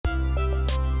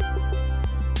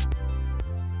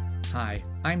Hi,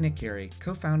 I'm Nick Gary,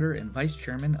 co-founder and vice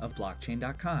chairman of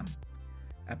Blockchain.com.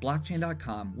 At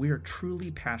Blockchain.com, we are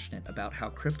truly passionate about how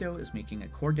crypto is making a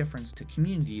core difference to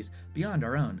communities beyond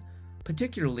our own,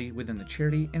 particularly within the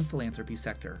charity and philanthropy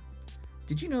sector.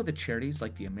 Did you know that charities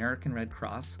like the American Red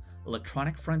Cross,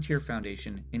 Electronic Frontier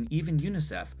Foundation, and even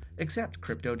UNICEF accept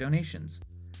crypto donations?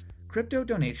 Crypto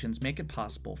donations make it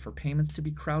possible for payments to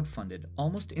be crowdfunded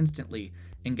almost instantly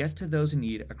and get to those in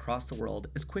need across the world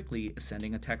as quickly as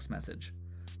sending a text message.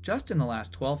 Just in the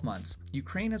last 12 months,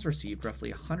 Ukraine has received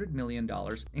roughly $100 million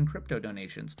in crypto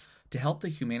donations to help the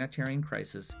humanitarian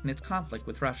crisis in its conflict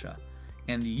with Russia,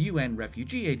 and the UN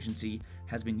Refugee Agency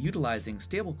has been utilizing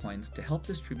stablecoins to help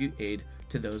distribute aid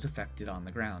to those affected on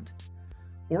the ground.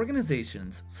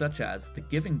 Organizations such as the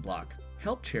Giving Block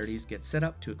help charities get set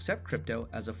up to accept crypto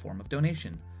as a form of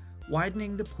donation,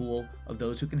 widening the pool of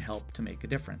those who can help to make a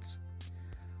difference.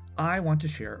 I want to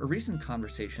share a recent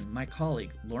conversation my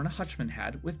colleague Lorna Hutchman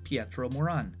had with Pietro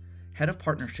Moran, head of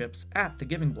partnerships at the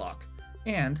Giving Block,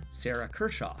 and Sarah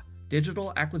Kershaw,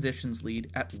 digital acquisitions lead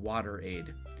at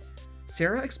WaterAid.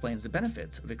 Sarah explains the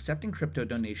benefits of accepting crypto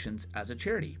donations as a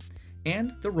charity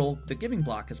and the role the Giving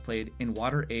Block has played in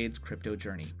WaterAid's crypto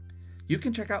journey. You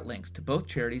can check out links to both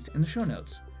charities in the show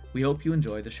notes. We hope you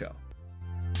enjoy the show.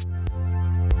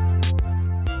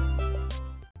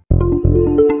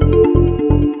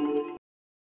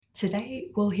 Today,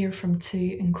 we'll hear from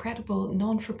two incredible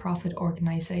non-for-profit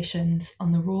organisations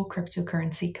on the role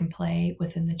cryptocurrency can play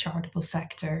within the charitable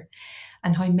sector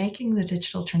and how making the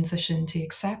digital transition to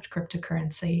accept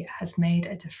cryptocurrency has made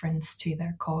a difference to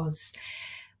their cause.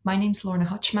 My name's Lorna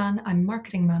Hutchman. I'm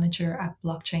marketing manager at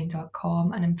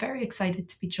blockchain.com, and I'm very excited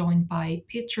to be joined by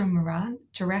Pietro Moran,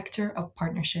 director of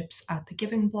partnerships at the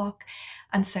Giving Block,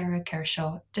 and Sarah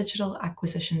Kershaw, digital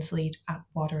acquisitions lead at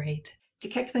WaterAid. To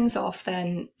kick things off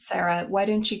then, Sarah, why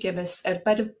don't you give us a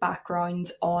bit of background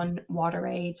on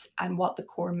WaterAid and what the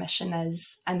core mission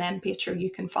is, and then Pietro, you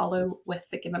can follow with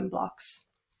the Giving Blocks.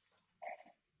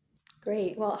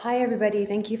 Great. Well, hi everybody.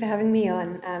 Thank you for having me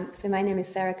on. So my name is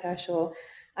Sarah Kershaw.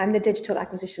 I'm the digital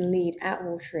acquisition lead at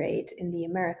WaterAid in the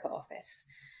America office.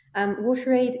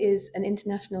 WaterAid is an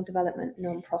international development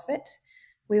nonprofit.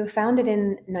 We were founded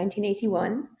in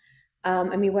 1981,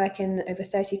 and we work in over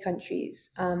 30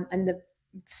 countries. And the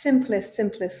simplest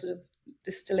sort of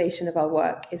distillation of our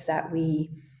work is that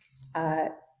we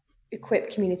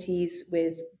equip communities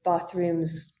with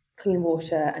bathrooms, clean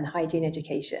water, and hygiene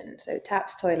education. So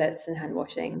taps, toilets, and hand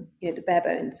washing, the bare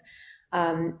bones.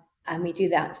 And we do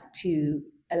that to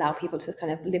allow people to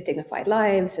kind of live dignified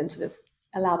lives and sort of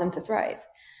allow them to thrive.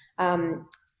 And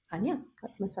yeah,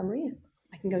 that's my summary.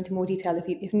 I can go into more detail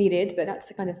if needed, but that's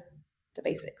the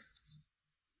basics.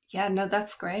 Yeah, no,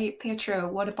 that's great.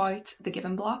 Pietro, what about the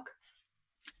Giving Block?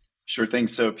 Sure thing.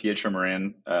 So Pietro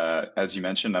Moran, as you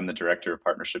mentioned, I'm the director of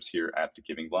partnerships here at the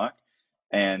Giving Block.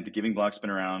 And the Giving Block's been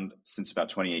around since about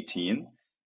 2018.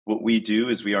 What we do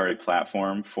is we are a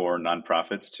platform for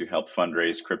nonprofits to help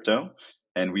fundraise crypto.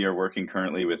 And we are working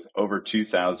currently with over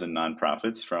 2,000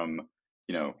 nonprofits from,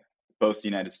 both the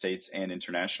United States and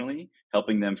internationally,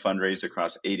 helping them fundraise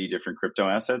across 80 different crypto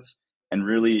assets and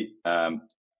really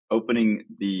opening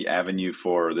the avenue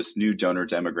for this new donor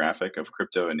demographic of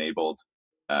crypto-enabled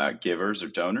givers or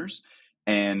donors.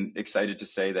 And excited to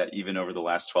say that even over the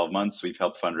last 12 months, we've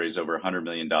helped fundraise over $100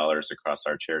 million across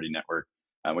our charity network,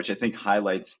 which I think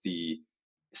highlights the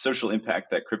social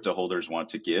impact that crypto holders want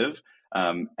to give,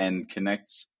 and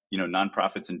connects,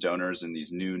 nonprofits and donors in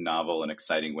these new, novel, and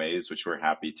exciting ways, which we're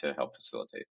happy to help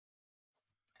facilitate.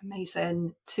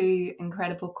 Amazing. Two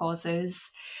incredible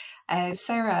causes.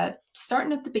 Sarah,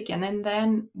 starting at the beginning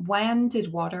then, when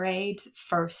did WaterAid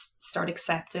first start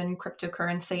accepting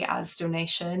cryptocurrency as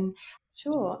donation?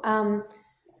 Sure.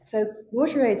 So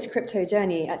WaterAid's crypto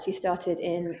journey actually started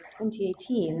in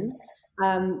 2018.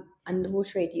 And the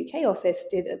WaterAid UK office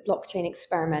did a blockchain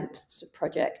experiment sort of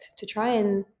project to try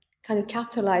and kind of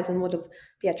capitalize on what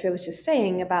Pietro was just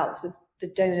saying about sort of the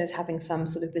donors having some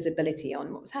sort of visibility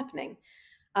on what was happening.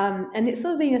 And it's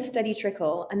sort of been a steady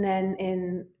trickle. And then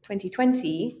in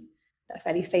 2020, a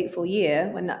fairly fateful year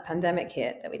when that pandemic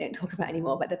hit that we don't talk about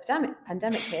anymore, but the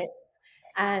pandemic hit.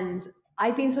 And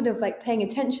I've been sort of like paying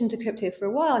attention to crypto for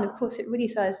a while. And of course, it really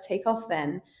started to take off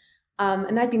then.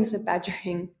 And I'd been sort of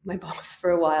badgering my boss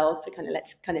for a while to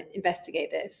let's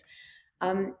investigate this.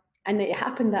 And it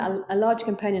happened that a large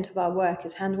component of our work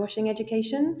is hand washing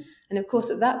education. And of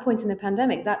course, at that point in the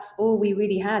pandemic, that's all we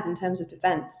really had in terms of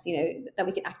defense, that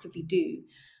we could actively do.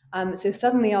 So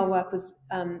suddenly our work was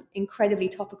incredibly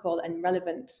topical and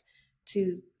relevant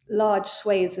to large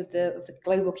swathes of the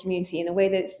global community in a way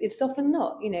that it's often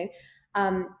not,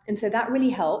 And so that really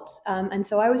helped. And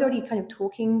so I was already kind of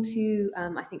talking to,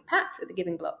 I think, Pat at the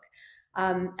Giving Block.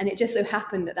 And it just so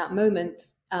happened at that moment,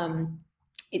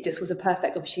 it just was a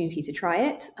perfect opportunity to try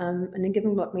it. And the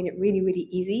Giving Block made it really, really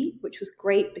easy, which was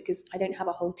great because I don't have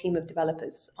a whole team of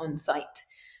developers on site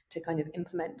to kind of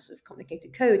implement sort of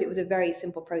complicated code. It was a very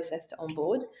simple process to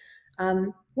onboard.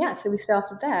 So we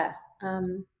started there,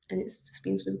 and it's just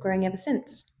been sort of growing ever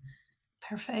since.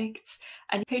 Perfect.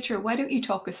 And Petra, why don't you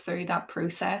talk us through that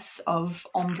process of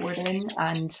onboarding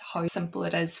and how simple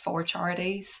it is for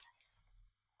charities?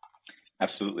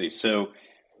 Absolutely. So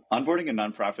onboarding a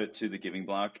nonprofit to the Giving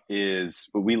Block is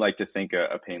what we like to think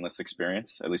a painless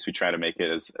experience. At least we try to make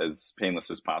it as painless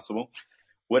as possible.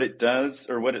 What it does,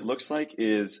 or what it looks like,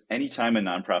 is anytime a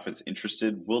nonprofit's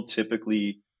interested, we'll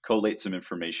typically collate some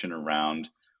information around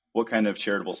what kind of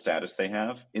charitable status they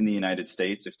have in the United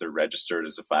States, if they're registered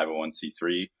as a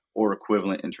 501c3 or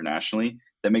equivalent internationally.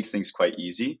 That makes things quite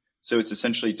easy. So it's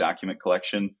essentially document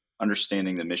collection,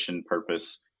 understanding the mission,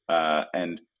 purpose,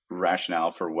 and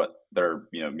rationale for what their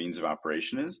means of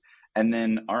operation is. And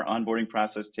then our onboarding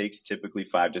process takes typically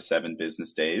 5 to 7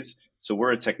 business days. So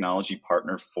we're a technology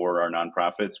partner for our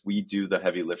nonprofits. We do the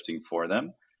heavy lifting for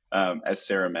them. As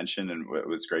Sarah mentioned, and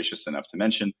was gracious enough to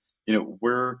mention,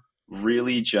 we're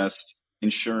really just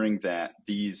ensuring that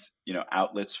these,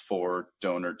 outlets for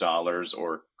donor dollars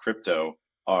or crypto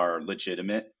are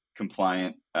legitimate,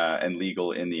 compliant, and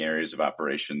legal in the areas of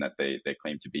operation that they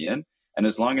claim to be in. And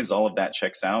as long as all of that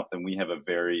checks out, then we have a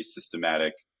very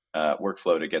systematic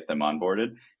workflow to get them onboarded.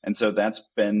 And so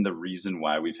that's been the reason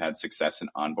why we've had success in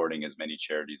onboarding as many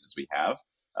charities as we have.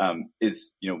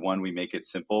 One, we make it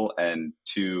simple, and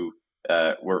two,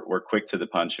 we're quick to the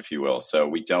punch, if you will. So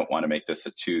we don't want to make this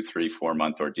a 2, 3, 4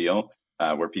 month ordeal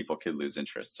where people could lose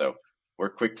interest. So we're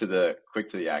quick to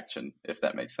the action, if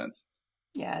that makes sense.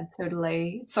 Yeah,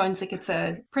 totally. It sounds like it's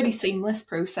a pretty seamless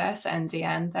process end to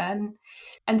end then.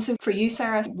 And so for you,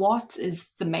 Sarah, what is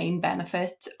the main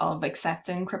benefit of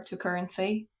accepting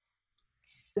cryptocurrency?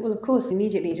 Well, of course,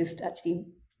 immediately just actually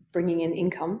bringing in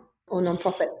income, or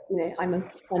nonprofits. I'm a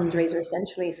fundraiser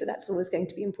essentially, so that's always going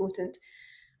to be important.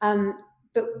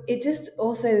 But it just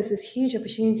also is this huge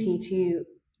opportunity to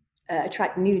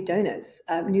attract new donors,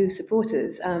 new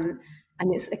supporters.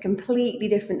 And it's a completely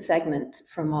different segment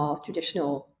from our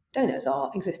traditional donors, our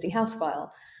existing house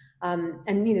file.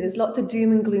 And there's lots of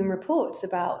doom and gloom reports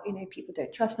about people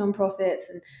don't trust nonprofits,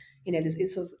 and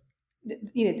it's sort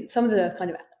of some of the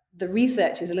kind of the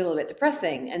research is a little bit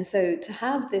depressing. And so to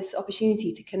have this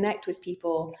opportunity to connect with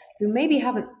people who maybe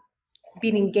haven't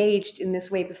been engaged in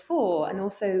this way before, and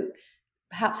also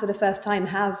perhaps for the first time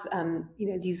have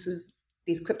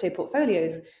these crypto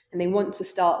portfolios, and they want to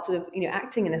start sort of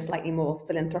acting in a slightly more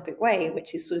philanthropic way,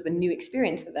 which is sort of a new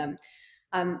experience for them.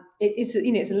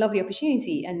 It's a lovely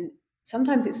opportunity, and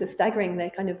sometimes it's staggering.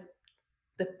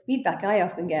 The feedback I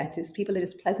often get is people are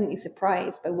just pleasantly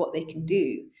surprised by what they can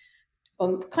do,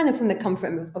 kind of from the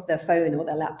comfort of their phone or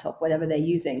their laptop, whatever they're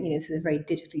using. This is a very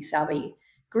digitally savvy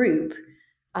group.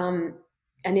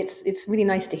 And it's really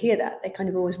nice to hear that. They're kind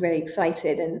of always very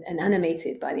excited and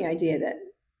animated by the idea that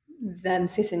them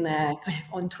sitting there kind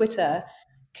of on Twitter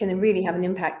can really have an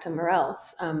impact somewhere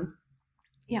else.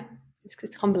 It's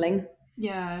just humbling.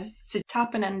 Yeah, so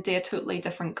tapping into a totally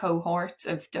different cohort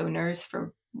of donors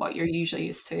from what you're usually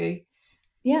used to.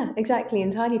 Yeah, exactly.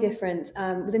 Entirely different,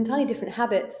 with entirely different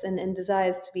habits and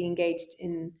desires to be engaged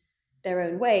in their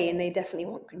own way. And they definitely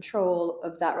want control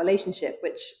of that relationship,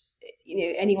 which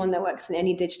anyone that works in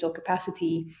any digital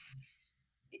capacity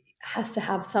has to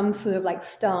have some sort of like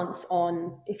stance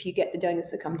on if you get the donors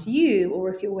to come to you, or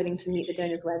if you're willing to meet the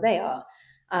donors where they are.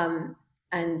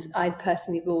 And I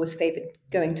personally have always favored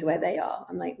going to where they are.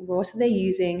 I'm like, what are they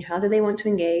using? How do they want to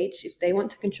engage? If they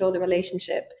want to control the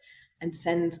relationship and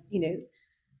send,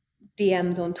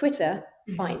 DMs on Twitter,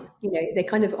 fine. They're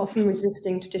kind of often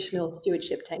resisting traditional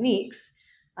stewardship techniques.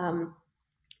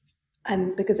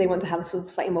 And because they want to have a sort of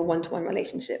slightly more one-to-one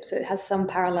relationship. So it has some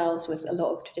parallels with a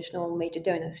lot of traditional major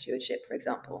donor stewardship, for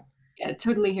example. Yeah,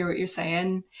 totally hear what you're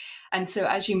saying. And so,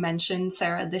 as you mentioned,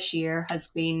 Sarah, this year has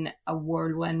been a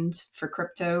whirlwind for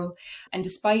crypto. And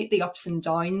despite the ups and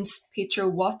downs, Petra,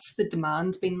 what's the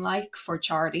demand been like for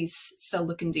charities still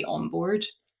looking to onboard?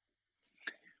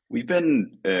 We've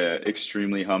been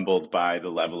extremely humbled by the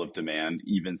level of demand,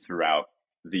 even throughout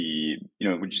the,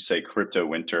 would you say crypto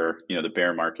winter, the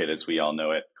bear market as we all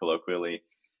know it colloquially.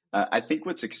 I think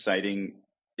what's exciting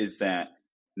is that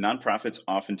nonprofits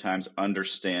oftentimes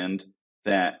understand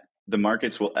that the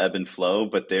markets will ebb and flow,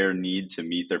 but their need to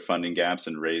meet their funding gaps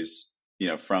and raise,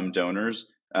 from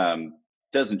donors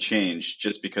doesn't change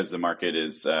just because the market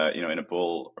is, in a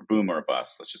boom or a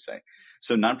bust, let's just say.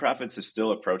 So nonprofits have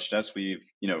still approached us. We've,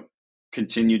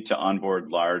 continued to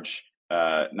onboard large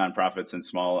nonprofits and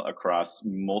small across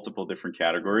multiple different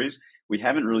categories. We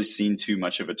haven't really seen too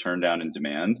much of a turndown in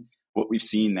demand. What we've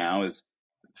seen now is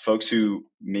folks who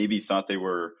maybe thought they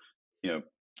were,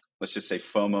 let's just say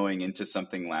FOMOing into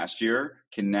something last year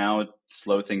can now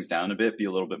slow things down a bit, be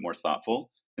a little bit more thoughtful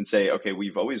and say, okay,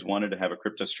 we've always wanted to have a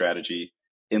crypto strategy.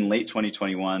 In late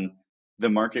 2021, the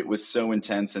market was so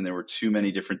intense and there were too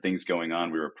many different things going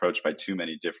on. We were approached by too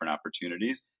many different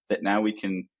opportunities that now we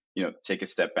can, take a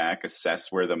step back,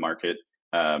 assess where the market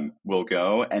will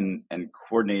go and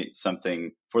coordinate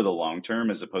something for the long term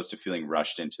as opposed to feeling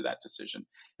rushed into that decision.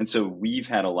 And so we've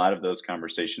had a lot of those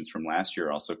conversations from last year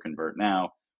also convert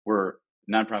now, where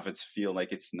nonprofits feel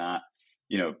like it's not,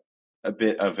 a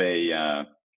bit of a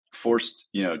forced,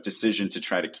 decision to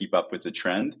try to keep up with the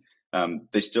trend.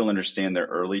 They still understand they're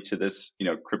early to this,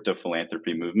 crypto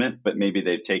philanthropy movement, but maybe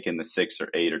they've taken the 6 or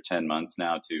 8 or 10 months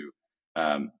now to,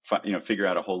 figure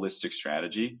out a holistic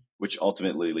strategy, which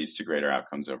ultimately leads to greater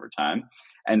outcomes over time.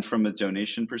 And from a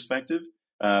donation perspective,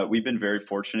 we've been very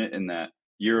fortunate in that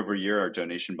year over year, our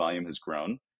donation volume has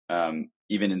grown,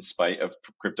 even in spite of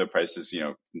crypto prices,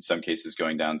 in some cases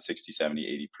going down 60,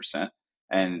 70, 80%.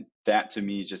 And that to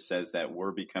me just says that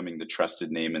we're becoming the trusted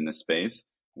name in the space,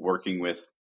 working with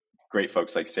great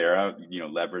folks like Sarah,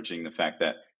 leveraging the fact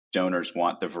that donors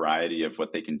want the variety of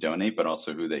what they can donate, but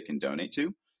also who they can donate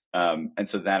to. And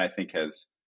so that I think has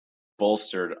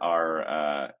bolstered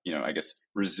our,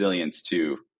 resilience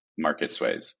to market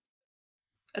sways.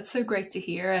 It's so great to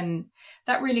hear, and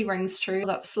that really rings true,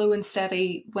 that slow and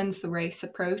steady wins the race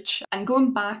approach. And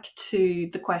going back to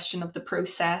the question of the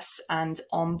process and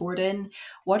onboarding,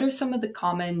 what are some of the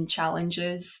common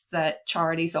challenges that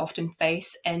charities often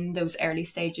face in those early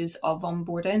stages of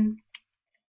onboarding?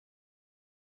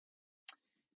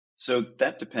 So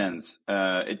that depends.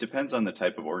 It depends on the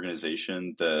type of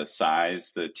organization, the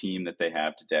size, the team that they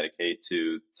have to dedicate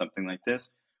to something like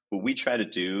this. What we try to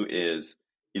do is,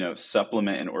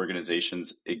 supplement an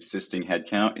organization's existing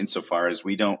headcount insofar as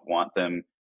we don't want them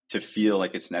to feel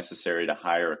like it's necessary to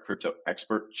hire a crypto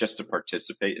expert just to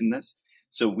participate in this.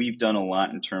 So we've done a lot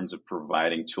in terms of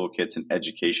providing toolkits and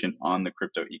education on the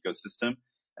crypto ecosystem.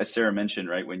 As Sarah mentioned,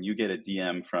 right, when you get a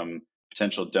DM from a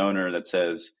potential donor that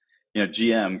says,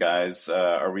 GM guys,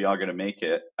 are we all going to make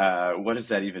it? What does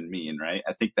that even mean, right?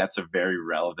 I think that's a very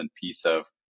relevant piece of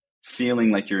feeling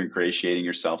like you're ingratiating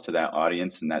yourself to that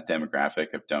audience and that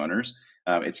demographic of donors.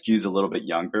 It skews a little bit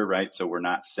younger, right? So we're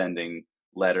not sending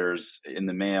letters in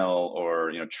the mail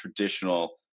or,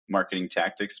 traditional marketing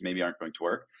tactics maybe aren't going to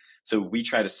work. So we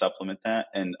try to supplement that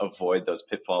and avoid those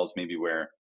pitfalls maybe where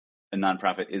a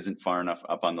nonprofit isn't far enough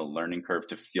up on the learning curve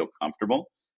to feel comfortable.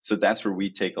 So that's where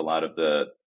we take a lot of the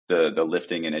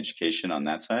lifting and education on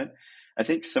that side. I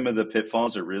think some of the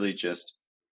pitfalls are really just,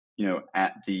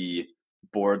 at the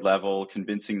board level,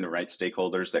 convincing the right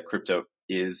stakeholders that crypto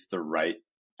is the right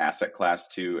asset class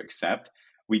to accept.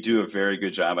 We do a very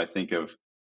good job, I think, of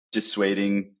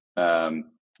dissuading,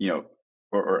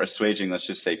 or assuaging, let's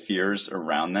just say, fears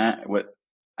around that. What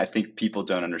I think people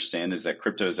don't understand is that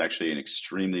crypto is actually an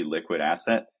extremely liquid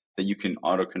asset that you can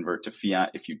auto convert to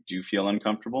fiat if you do feel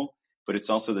uncomfortable, but it's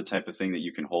also the type of thing that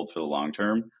you can hold for the long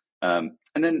term. And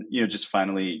then, just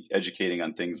finally educating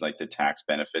on things like the tax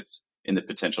benefits in the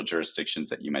potential jurisdictions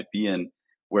that you might be in,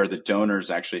 where the donors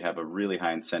actually have a really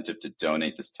high incentive to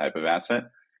donate this type of asset.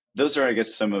 Those are, I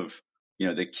guess, some of,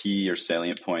 the key or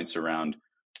salient points around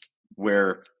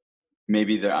where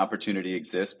maybe the opportunity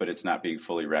exists, but it's not being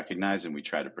fully recognized, and we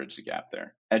try to bridge the gap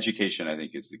there. Education, I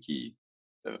think, is the key,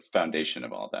 the foundation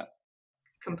of all that.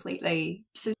 Completely.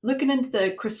 So looking into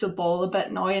the crystal ball a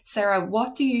bit now, Sarah,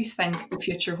 what do you think the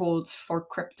future holds for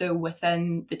crypto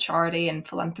within the charity and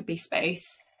philanthropy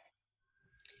space?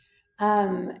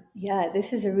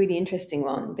 This is a really interesting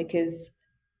one, because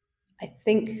I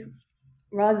think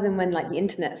rather than when the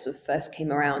internet sort of first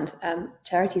came around,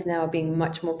 charities now are being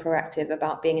much more proactive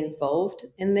about being involved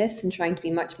in this and trying to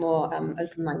be much more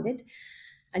open-minded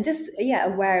and just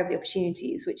aware of the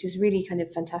opportunities, which is really kind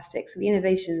of fantastic. So the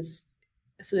innovations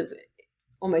sort of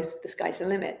almost the sky's the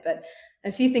limit, but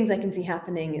a few things I can see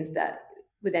happening is that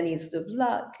with any sort of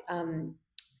luck,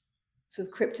 sort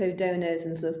of crypto donors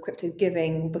and sort of crypto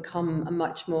giving become a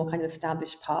much more kind of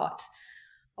established part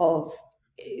of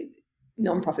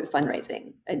nonprofit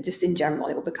fundraising. And just in general,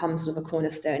 it will become sort of a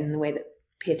cornerstone in the way that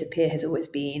peer-to-peer has always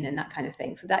been and that kind of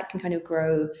thing. So that can kind of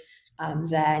grow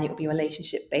there, and it will be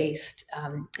relationship-based.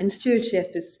 And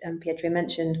stewardship, as Pietro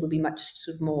mentioned, will be much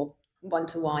sort of more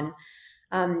one-to-one.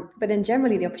 But then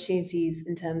generally the opportunities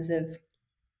in terms of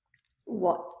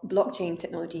what blockchain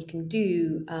technology can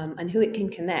do and who it can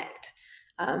connect.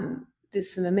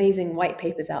 There's some amazing white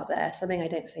papers out there, something I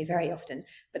don't say very often,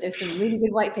 but there's some really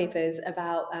good white papers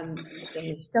about the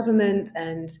Danish government,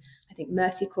 and I think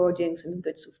Mercy Corps doing some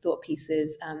good sort of thought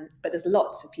pieces, but there's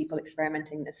lots of people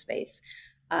experimenting in this space.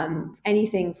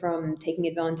 Anything from taking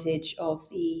advantage of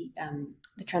the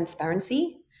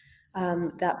transparency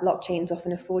that blockchains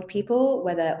often afford people,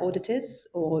 whether auditors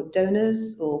or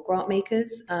donors or grant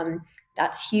makers.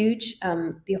 That's huge.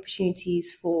 The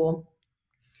opportunities for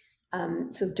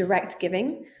sort of direct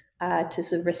giving to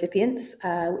sort of recipients,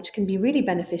 which can be really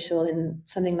beneficial in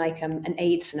something like an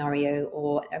aid scenario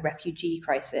or a refugee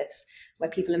crisis, where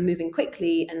people are moving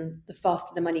quickly, and the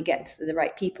faster the money gets to the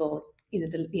right people,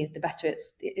 the better it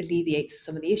alleviates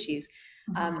some of the issues.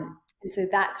 And so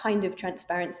that kind of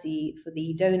transparency for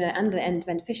the donor and the end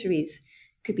beneficiaries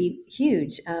could be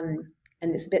huge. And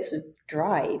it's a bit sort of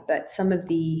dry, but some of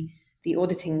the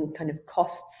auditing kind of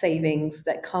cost savings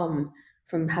that come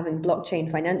from having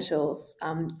blockchain financials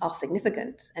are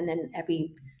significant. And then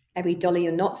every dollar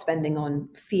you're not spending on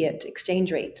fiat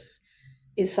exchange rates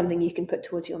is something you can put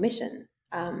towards your mission.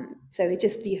 So it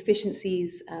just the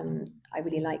efficiencies I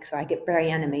really like. So I get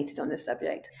very animated on this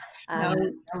subject.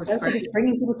 Also just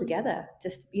bringing people together,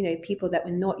 just people that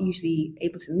we're not usually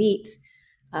able to meet,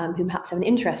 who perhaps have an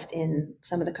interest in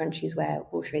some of the countries where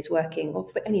WaterAid is working, or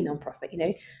for any nonprofit.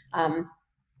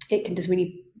 It can just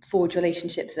really forge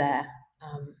relationships there,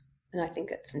 and I think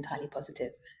that's entirely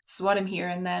positive. So what I'm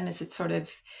hearing then is it's sort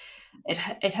of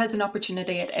it has an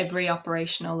opportunity at every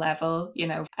operational level,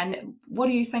 And what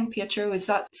do you think, Pietro? Is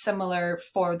that similar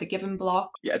for the Giving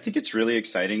Block? Yeah, I think it's really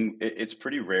exciting. It's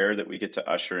pretty rare that we get to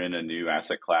usher in a new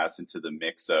asset class into the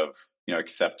mix of,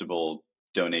 acceptable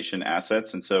donation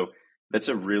assets. And so that's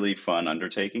a really fun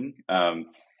undertaking.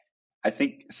 I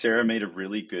think Sarah made a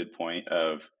really good point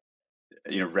of,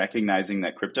 recognizing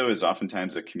that crypto is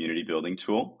oftentimes a community building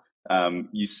tool.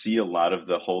 You see a lot of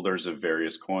the holders of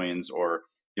various coins or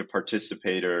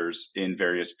participators in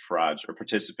various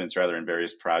participants rather in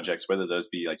various projects, whether those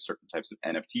be like certain types of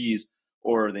NFTs,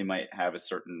 or they might have a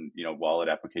certain wallet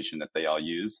application that they all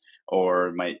use,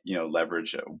 or might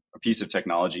leverage a piece of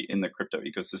technology in the crypto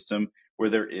ecosystem where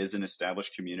there is an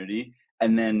established community,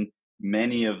 and then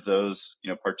many of those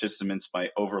participants might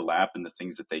overlap in the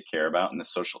things that they care about and the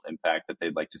social impact that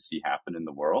they'd like to see happen in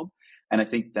the world. And I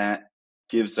think that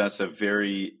gives us a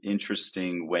very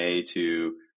interesting way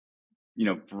to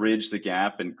bridge the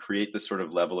gap and create the sort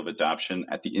of level of adoption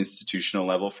at the institutional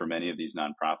level for many of these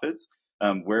nonprofits,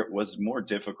 where it was more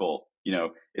difficult.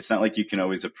 It's not like you can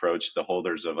always approach the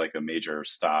holders of like a major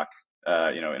stock,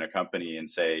 in a company and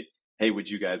say, hey, would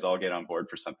you guys all get on board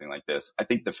for something like this? I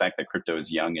think the fact that crypto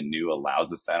is young and new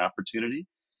allows us that opportunity.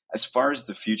 As far as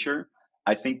the future,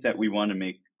 I think that we want to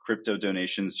make crypto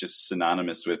donations just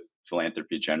synonymous with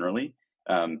philanthropy generally,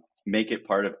 make it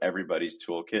part of everybody's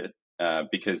toolkit,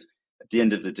 because at the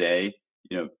end of the day,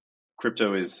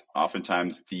 crypto is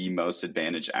oftentimes the most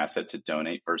advantaged asset to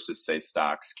donate versus, say,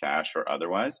 stocks, cash, or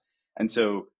otherwise. And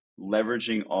so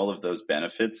leveraging all of those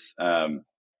benefits,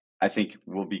 I think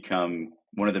will become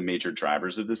one of the major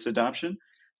drivers of this adoption.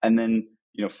 And then,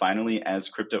 finally, as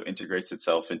crypto integrates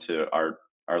itself into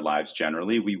our lives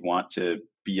generally, we want to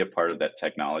be a part of that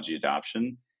technology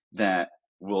adoption that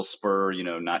will spur,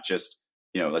 not just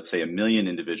let's say 1 million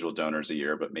individual donors a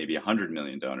year, but maybe 100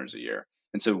 million donors a year.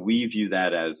 And so we view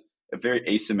that as a very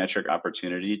asymmetric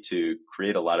opportunity to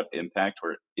create a lot of impact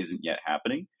where it isn't yet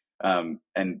happening.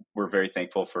 And we're very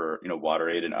thankful for,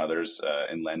 WaterAid and others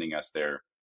in lending us their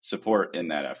support in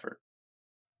that effort.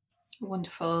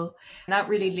 Wonderful. And that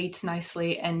really leads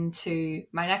nicely into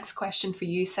my next question for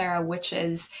you, Sarah, which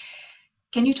is,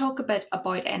 can you talk a bit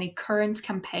about any current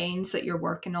campaigns that you're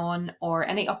working on or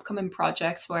any upcoming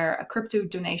projects where a crypto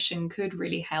donation could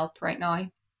really help right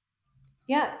now?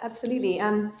 Yeah, absolutely.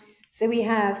 So we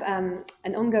have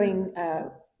an ongoing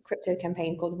crypto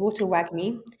campaign called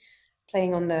WaterWagMe,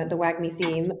 playing on the WagMe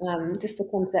theme. Just the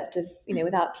concept of,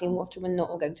 without clean water, we're not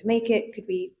all going to make it.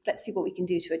 Let's see what we can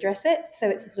do to address it. So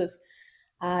it's a sort of,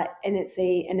 and it's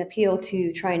an appeal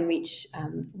to try and reach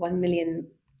 1 million,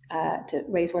 to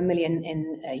raise 1 million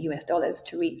in US dollars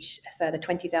to reach a further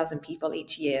 20,000 people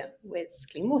each year with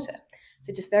clean water.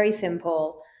 So just very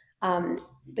simple.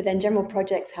 But then general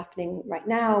projects happening right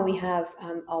now. We have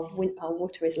our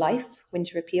Water is Life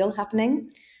winter appeal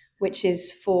happening, which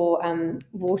is for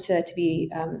water to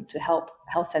be to help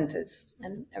health centers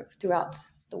and throughout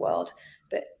the world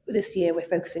But this year we're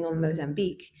focusing on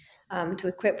Mozambique to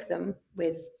equip them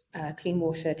with clean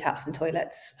water, taps and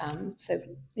toilets, so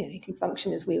it can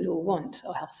function as we would all want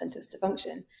our health centres to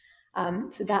function.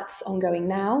 So that's ongoing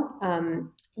now.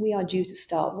 We are due to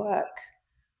start work,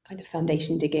 kind of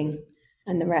foundation digging,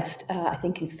 and the rest, I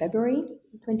think, in February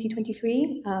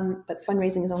 2023. But the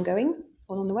fundraising is ongoing,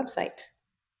 all on the website.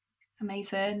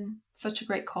 Amazing. Such a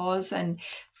great cause. And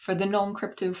for the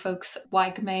non-crypto folks,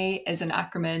 WAGME is an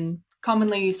acronym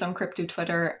commonly used on crypto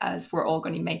Twitter as we're all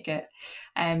going to make it.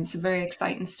 So very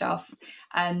exciting stuff.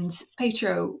 And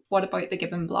Pedro, what about the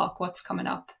Giving Block? What's coming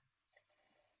up?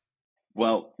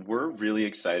 Well, we're really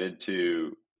excited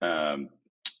to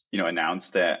announce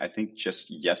that I think just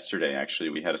yesterday, actually,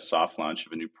 we had a soft launch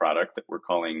of a new product that we're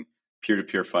calling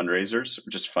peer-to-peer fundraisers,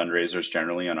 or just fundraisers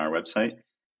generally on our website.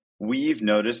 We've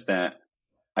noticed that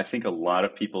I think a lot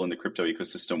of people in the crypto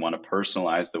ecosystem want to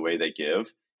personalize the way they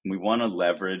give. And we want to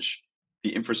leverage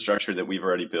the infrastructure that we've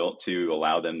already built to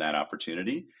allow them that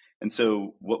opportunity. And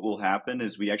so what will happen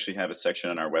is we actually have a section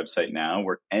on our website now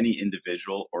where any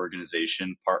individual,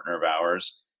 organization, partner of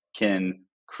ours can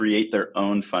create their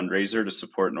own fundraiser to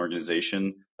support an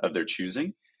organization of their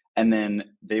choosing. And then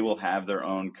they will have their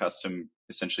own custom,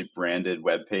 essentially branded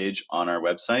webpage on our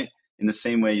website. In the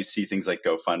same way you see things like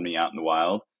GoFundMe out in the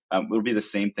wild, it'll be the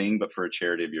same thing, but for a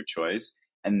charity of your choice.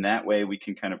 And that way we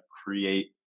can kind of create,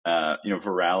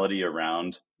 virality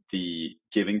around the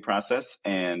giving process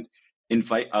and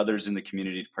invite others in the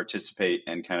community to participate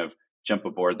and kind of jump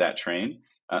aboard that train.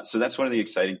 So that's one of the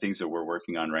exciting things that we're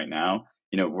working on right now.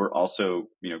 We're also,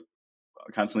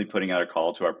 constantly putting out a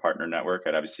call to our partner network.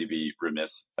 I'd obviously be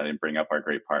remiss if I didn't bring up our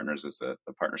great partners as the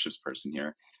partnerships person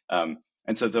here.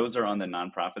 And so those are on the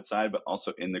nonprofit side, but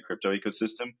also in the crypto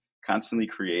ecosystem, constantly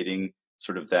creating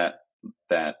sort of that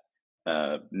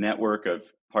network of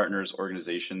partners,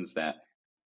 organizations that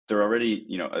they're already,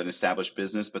 an established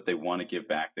business, but they want to give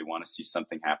back. They want to see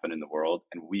something happen in the world,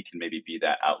 and we can maybe be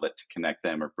that outlet to connect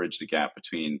them or bridge the gap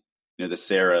between, the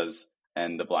Sarahs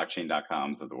and the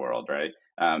blockchain.coms of the world, right?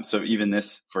 So even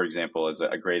this, for example, is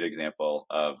a great example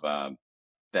of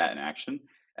that in action,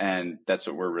 and that's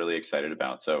what we're really excited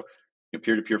about. So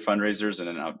peer-to-peer fundraisers, and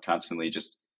then constantly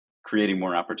just creating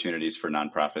more opportunities for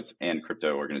nonprofits and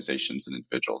crypto organizations and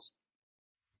individuals.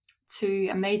 Two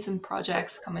amazing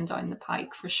projects coming down the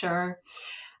pike for sure.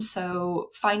 So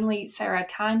finally, Sarah,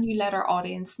 can you let our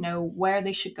audience know where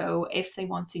they should go if they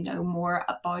want to know more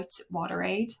about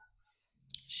WaterAid?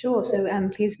 Sure. So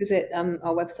please visit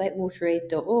our website,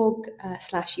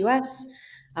 wateraid.org/US,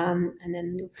 and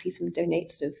then you'll see some donate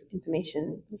sort of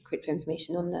information, crypto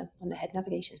information on the head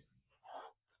navigation.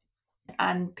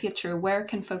 And Pietro, where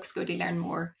can folks go to learn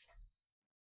more?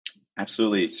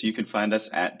 Absolutely. So you can find us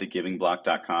at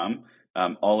thegivingblock.com.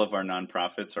 All of our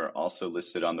nonprofits are also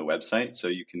listed on the website. So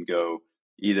you can go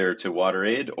either to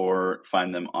WaterAid or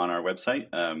find them on our website.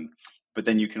 But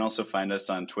then you can also find us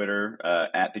on Twitter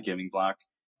at The Giving Block,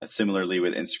 similarly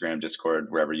with Instagram, Discord,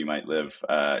 wherever you might live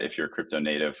if you're a crypto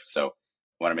native. So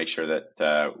want to make sure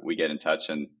that we get in touch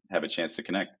and have a chance to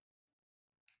connect.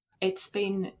 It's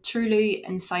been truly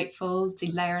insightful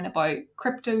to learn about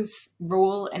crypto's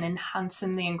role in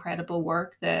enhancing the incredible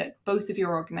work that both of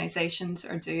your organizations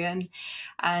are doing.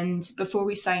 And before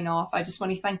we sign off, I just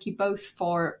want to thank you both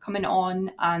for coming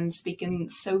on and speaking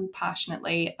so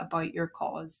passionately about your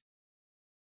cause.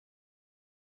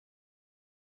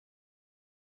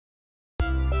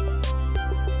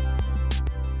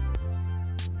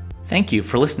 Thank you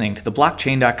for listening to the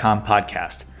Blockchain.com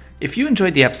podcast. If you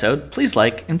enjoyed the episode, please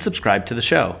like and subscribe to the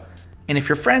show. And if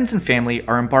your friends and family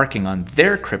are embarking on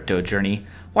their crypto journey,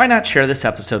 why not share this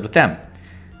episode with them?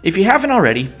 If you haven't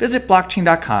already, visit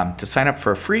Blockchain.com to sign up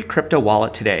for a free crypto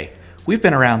wallet today. We've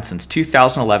been around since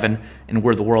 2011, and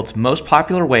we're the world's most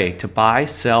popular way to buy,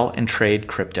 sell, and trade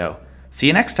crypto. See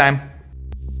you next time.